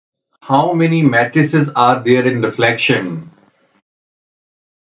how many matrices are there in reflection?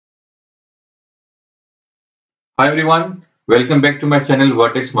 Hi everyone, welcome back to my channel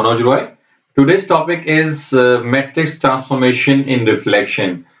Vertex Manoj Roy. Today's topic is matrix transformation in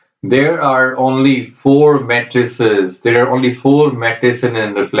reflection. There are only four matrices. There are only four matrices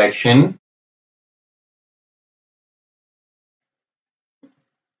in reflection.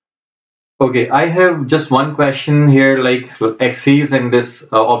 Okay, I have just one question here, like axes and this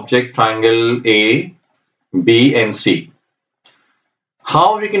object triangle A, B, and C.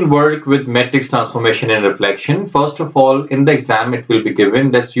 How we can work with matrix transformation and reflection? First of all, in the exam, it will be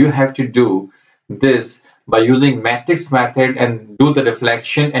given that you have to do this by using matrix method and do the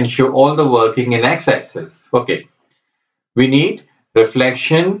reflection and show all the working in x-axis. Okay, we need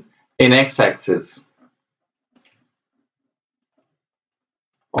reflection in x-axis.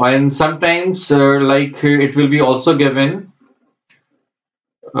 And sometimes it will be also given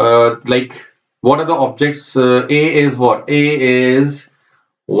like what are the objects. A is what? A is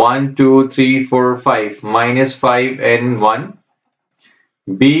 1, 2, 3, 4, 5, minus 5 and 1.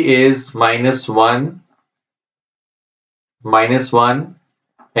 B is minus 1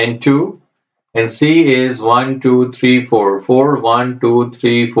 and 2. And C is 1, 2, 3, 4, 4, 1, 2,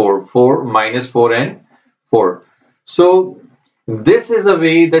 3, 4, 4, minus 4 and 4. So this is a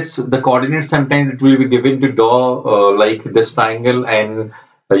way that the coordinates sometimes it will be given to draw like this triangle and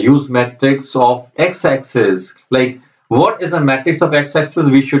use matrix of x-axis. Like what is a matrix of x-axis?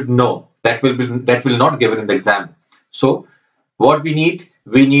 We should know. That will not given in the exam. So what we need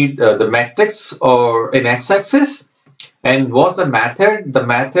the matrix or in x-axis. And what's the method? The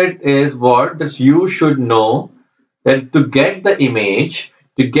method is what that you should know that to get the image,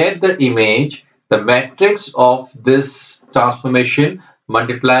 the matrix of this transformation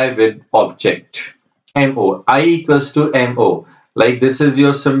multiply with object MO. I equals to MO. Like this is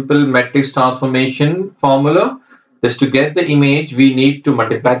your simple matrix transformation formula. Just to get the image, we need to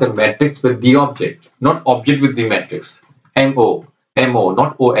multiply the matrix with the object, not object with the matrix. MO,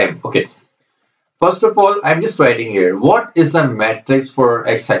 not OM. Okay. First of all, I'm just writing here. What is the matrix for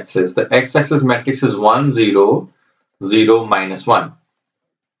x-axis? The x-axis matrix is 1, 0, 0, minus 1.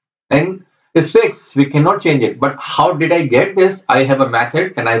 And it's fixed. We cannot change it. But how did I get this? I have a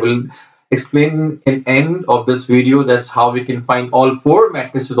method and I will explain in end of this video. That's how we can find all four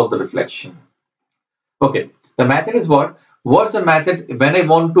matrices of the reflection. Okay. The method is what? What's the method when I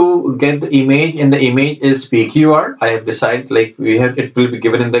want to get the image and the image is PQR? I have decided like it will be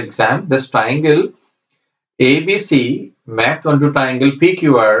given in the exam. This triangle ABC mapped onto triangle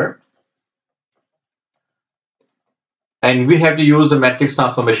PQR. And we have to use the matrix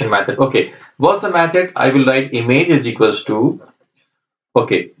transformation method. Okay, what's the method? I will write image is equals to,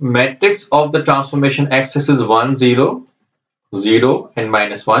 okay, matrix of the transformation axis is 1, 0, 0 and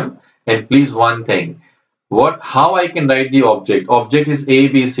minus 1. And please one thing, how I can write the object? Object is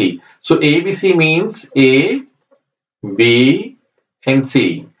ABC. So ABC means A, B and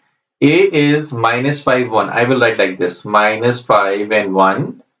C. A is minus 5, 1. I will write like this, minus 5 and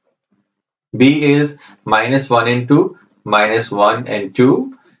 1. B is minus 1 and 2. Minus 1 and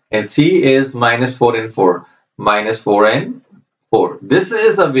 2, and C is minus 4 and 4, minus 4 and 4. This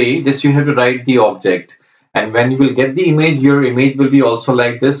is a way this you have to write the object, and when you will get the image, your image will be also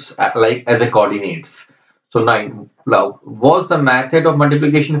like this, like as a coordinates. So now what's the method of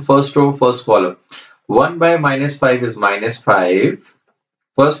multiplication? First row, first column. 1 by minus 5 is minus 5.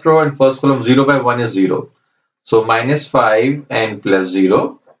 First row and first column, 0 by 1 is 0. So minus 5 and plus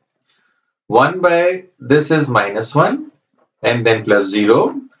 0. 1 by this is minus 1 and then plus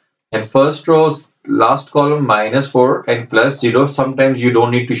 0, and first row's last column minus 4 and plus 0. Sometimes you don't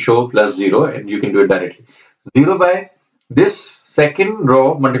need to show plus 0 and you can do it directly. 0 by this second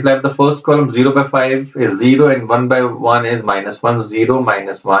row multiplied by the first column, 0 by 5 is 0 and 1 by 1 is minus 1, 0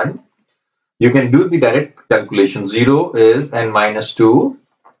 minus 1. You can do the direct calculation. 0 is and minus 2,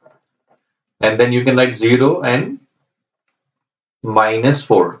 and then you can write 0 and minus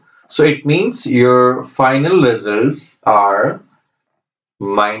 4. So it means your final results are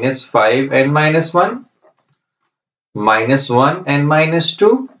minus 5 and minus 1, minus 1 and minus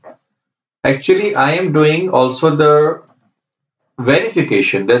 2. Actually, I am doing also the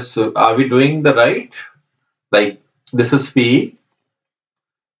verification. Are we doing the right? Like this is P.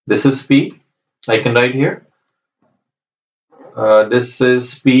 This is P. I can write here. This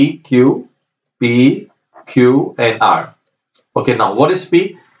is P, Q, and R. Okay, now what is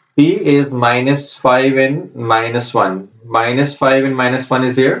P? P is minus 5 and minus 1. Minus 5 and minus 1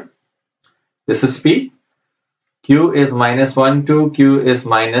 is here. This is P. Q is minus 1, 2. Q is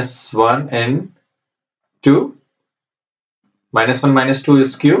minus 1 and 2. Minus 1, minus 2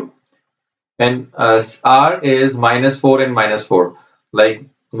 is Q. and R is -4 and -4, like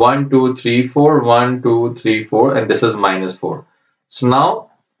 1 2 3 4, 1 2 3 4, and this is -4. So now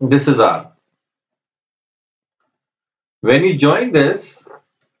this is R. When you join this,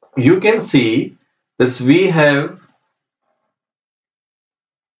 you can see this, we have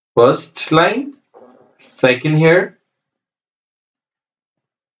first line, second here,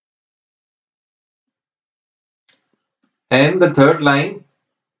 and the third line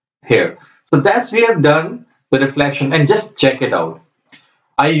here. So that's, we have done the reflection, and just check it out.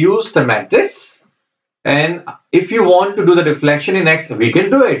 I used the matrix, and if you want to do the reflection in X, we can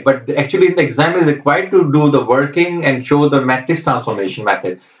do it, but actually in the exam is required to do the working and show the matrix transformation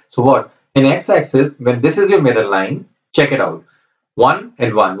method. So what? In X-axis, when this is your mirror line, check it out. 1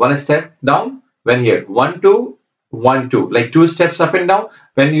 and 1, one step down. When here 1 2 1 2, like 2 steps up and down.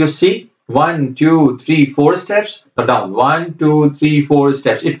 When you see 1 2 3 4 steps down, 1 2 3 4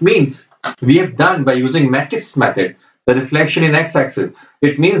 steps, it means we have done by using matrix method the reflection in X-axis.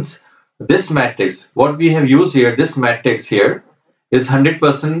 It means this matrix, what we have used here, this matrix here is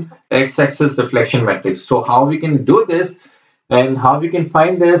 100% X-axis reflection matrix. So how we can do this and how we can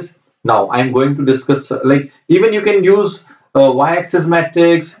find this, now I'm going to discuss. Like even you can use Y-axis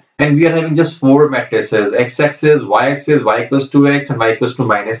matrix, and we are having just 4 matrices: X-axis, Y-axis, Y equals to X, and Y equals to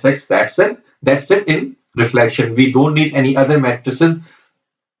 -X. That's it. That's it in reflection. We don't need any other matrices,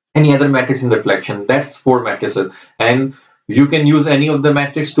 any other matrix in reflection. That's 4 matrices, and you can use any of the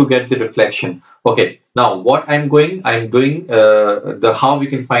matrix to get the reflection. Okay, now what I'm doing the how we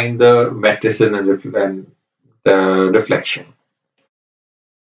can find the matrices and reflection.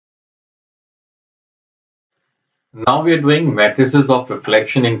 Now we are doing matrices of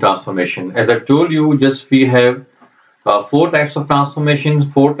reflection in transformation. As I told you, just we have 4 types of transformations,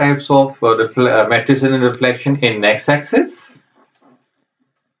 4 types of matrices in reflection in X-axis,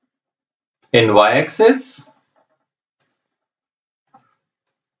 in Y-axis,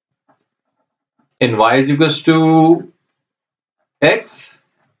 in Y is equals to X,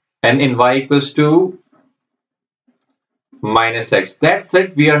 and in Y equals to -X. That's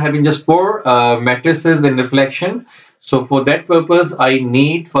it. We are having just 4 matrices in reflection. So for that purpose, I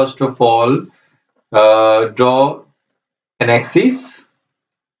need first of all draw an axis.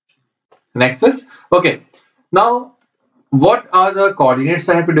 Okay. Now, what are the coordinates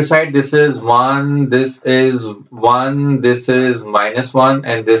I have to decide? This is 1, this is 1, this is -1,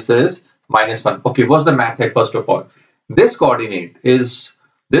 and this is -1. Okay, what's the method first of all? This coordinate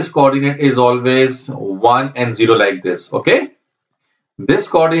is always 1 and 0 like this. Okay, this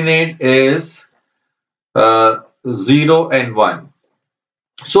coordinate is 0 and 1.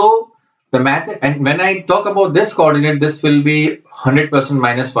 So the method, and when I talk about this coordinate, this will be 100%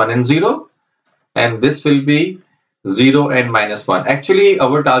 -1 and 0, and this will be 0 and -1. Actually,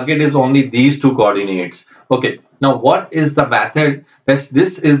 our target is only these 2 coordinates. Okay, now what is the method?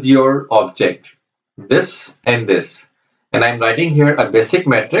 This is your object, this and this, and I'm writing here a basic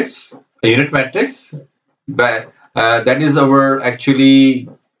matrix, a unit matrix, but that is our actually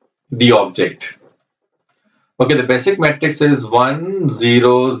the object. Okay, the basic matrix is 1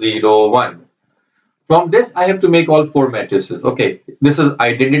 0 0 1. From this, I have to make all 4 matrices. Okay, this is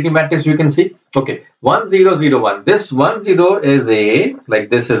identity matrix, you can see. Okay, 1 0 0 1. This 1 0 is A, like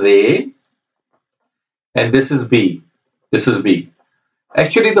this is A, and this is B. This is B.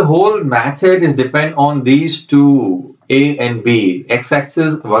 Actually, the whole method is depend on these 2, A and B.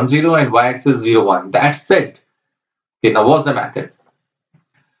 X-axis 1 0 and Y-axis 0 1. That's it. Okay, now what's the method?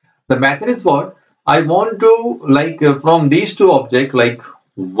 The method is what? I want to, like from these 2 objects, like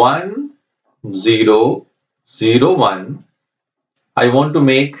 1 0 0 1, I want to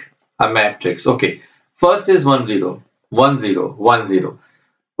make a matrix. Okay, first is 1 0 1 0 1 0.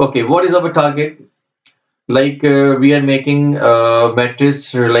 Okay, what is our target? Like we are making a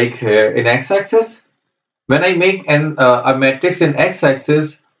matrix like in X-axis. When I make a matrix in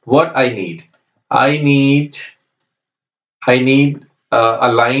X-axis, what I need? I need a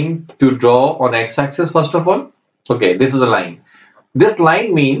line to draw on X-axis first of all. Okay, this is a line. This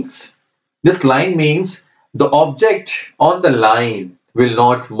line means the object on the line will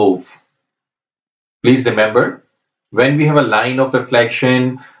not move. Please remember, when we have a line of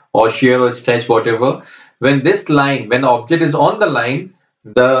reflection or shear or stretch, whatever, when the object is on the line,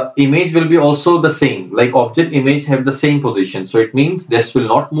 the image will be also the same, like object image have the same position. So it means this will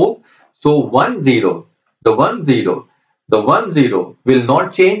not move. So 1 0, the 1 0 will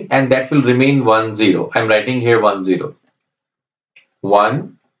not change, and that will remain 1 0. I'm writing here 1 0.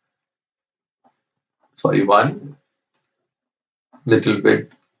 1, little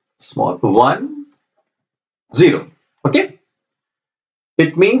bit small, 1 0. Okay,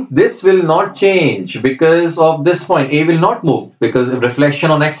 it means this will not change because of this point. A will not move because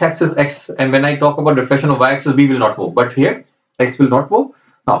reflection on x-axis x, and when I talk about reflection on y-axis, B will not move. But here x will not move.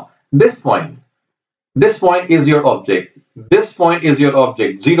 Now this point is your object. This point is your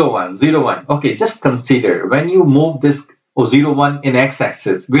object. 0, 1, 0, 1. Okay, just consider when you move this 0, 1 in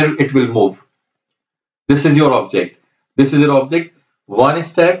x-axis, where it will move. This is your object. This is your object. One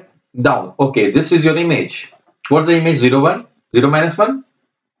step down. Okay, this is your image. What's the image? 0, 1, 0 minus 1.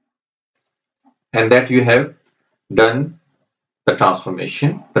 And that you have done the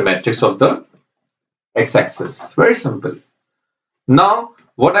transformation, the matrix of the x-axis. Very simple. Now,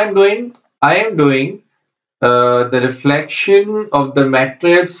 what I'm doing? I am doing the reflection of the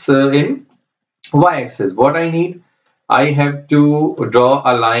matrix in y-axis. What I need? I have to draw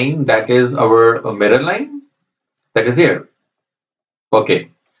a line that is our mirror line. That is here. Okay.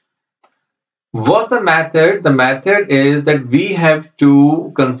 What's the method? The method is that we have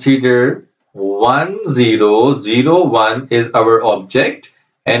to consider 1, 0, 0, 1 is our object,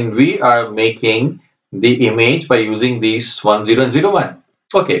 and we are making the image by using these 1, 0 and 0, 1.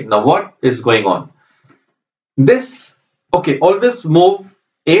 Okay, now what is going on? This, okay, always move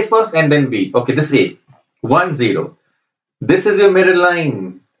A first and then B. Okay, this A, 1, 0. This is your mirror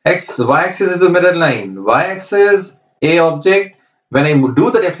line. Y-axis is the mirror line. Y-axis, A object. When I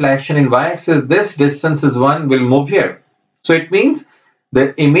do the reflection in y-axis, this distance is 1 will move here. So it means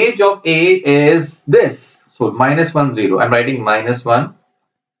the image of A is this. So minus 1, 0. I'm writing minus 1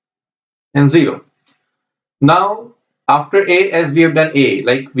 and 0. Now, after A, as we have done A,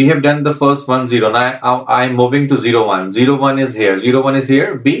 like we have done the first 1, 0. Now I'm moving to 0, 1. 0, 1 is here. 0, 1 is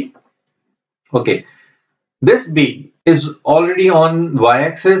here. B. Okay. This B is already on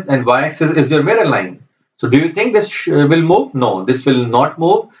y-axis, and y-axis is your mirror line. So do you think this will move? No, this will not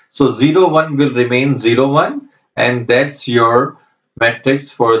move. So 0, 1 will remain 0, 1, and that's your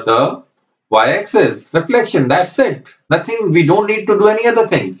matrix for the y-axis reflection. That's it. Nothing. We don't need to do any other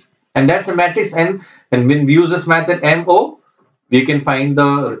things. And that's the matrix. And when we use this method MO, we can find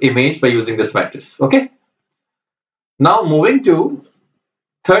the image by using this matrix. Okay. Now moving to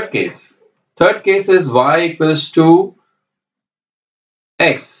third case. Third case is y equals to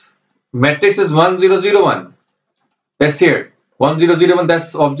x. Matrix is 1, 0, 0, 1. That's here. 1, 0, 0, 1.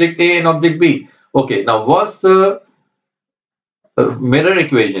 That's object A and object B. Okay. Now what's the mirror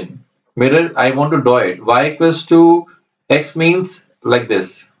equation? Mirror, I want to draw it. Y equals to x means like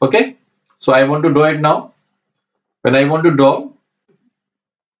this. Okay. So I want to draw it now. When I want to draw,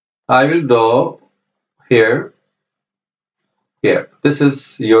 I will draw here. Here. This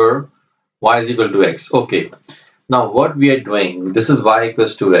is your y is equal to x. Okay. Now what we are doing, this is y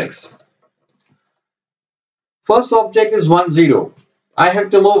equals to x. First object is 1, 0. I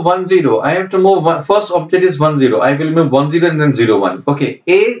have to move 1, 0. I have to move one. First object is 1, 0. I will move 1, 0 and then 0, 1. Okay.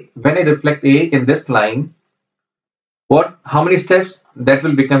 A, when I reflect A in this line, what? How many steps? That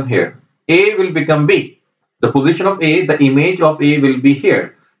will become here. A will become B. The position of A, the image of A will be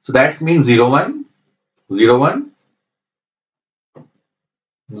here. So that means 0, 1, 0, 1,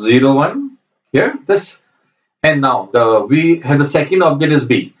 0, 1. Here, this. And now we have the second object is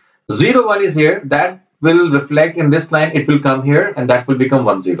B. 0, 1 is here. That will reflect in this line. It will come here, and that will become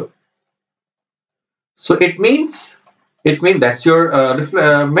 1, 0. So it means that's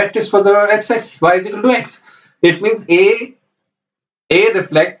your matrix for the x-axis. Y is equal to x. It means A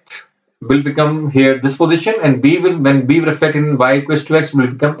reflect will become here this position, and B will, when B reflect in y equals to x, will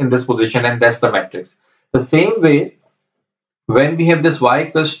become in this position, and that's the matrix. The same way, when we have this y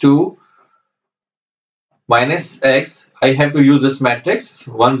equals to minus x, I have to use this matrix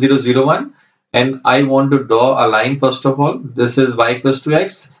 1, 0, 0, 1, and I want to draw a line. First of all, this is y equals to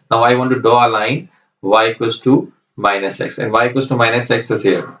x. Now I want to draw a line y equals to minus x, and y equals to minus x is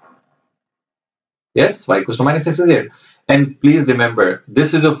here. Yes, y equals to minus x is here. And please remember,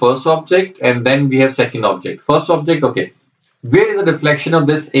 this is the first object, and then we have second object. First object, okay. Where is the reflection of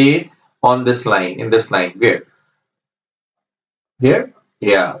this A on this line, in this line? Where? Here?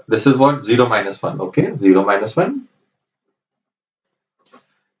 Yeah, this is what? 0, minus 1. Okay, 0, minus 1.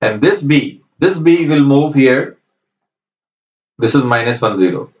 And this B will move here. This is minus 1,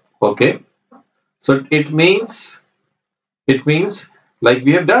 0. Okay. So it means like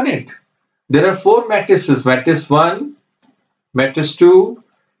we have done it. There are 4 matrices: matrix 1, matrix 2,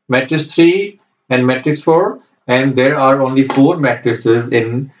 matrix 3, and matrix 4. And there are only 4 matrices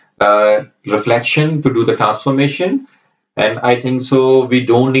in reflection to do the transformation. And I think so we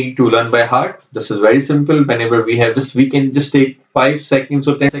don't need to learn by heart. This is very simple. Whenever we have this, we can just take 5 seconds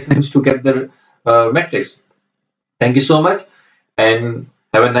or 10 seconds to get the matrix. Thank you so much, and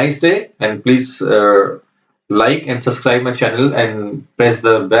have a nice day. And please like and subscribe my channel and press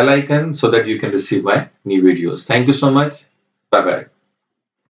the bell icon so that you can receive my new videos. Thank you so much. Bye bye.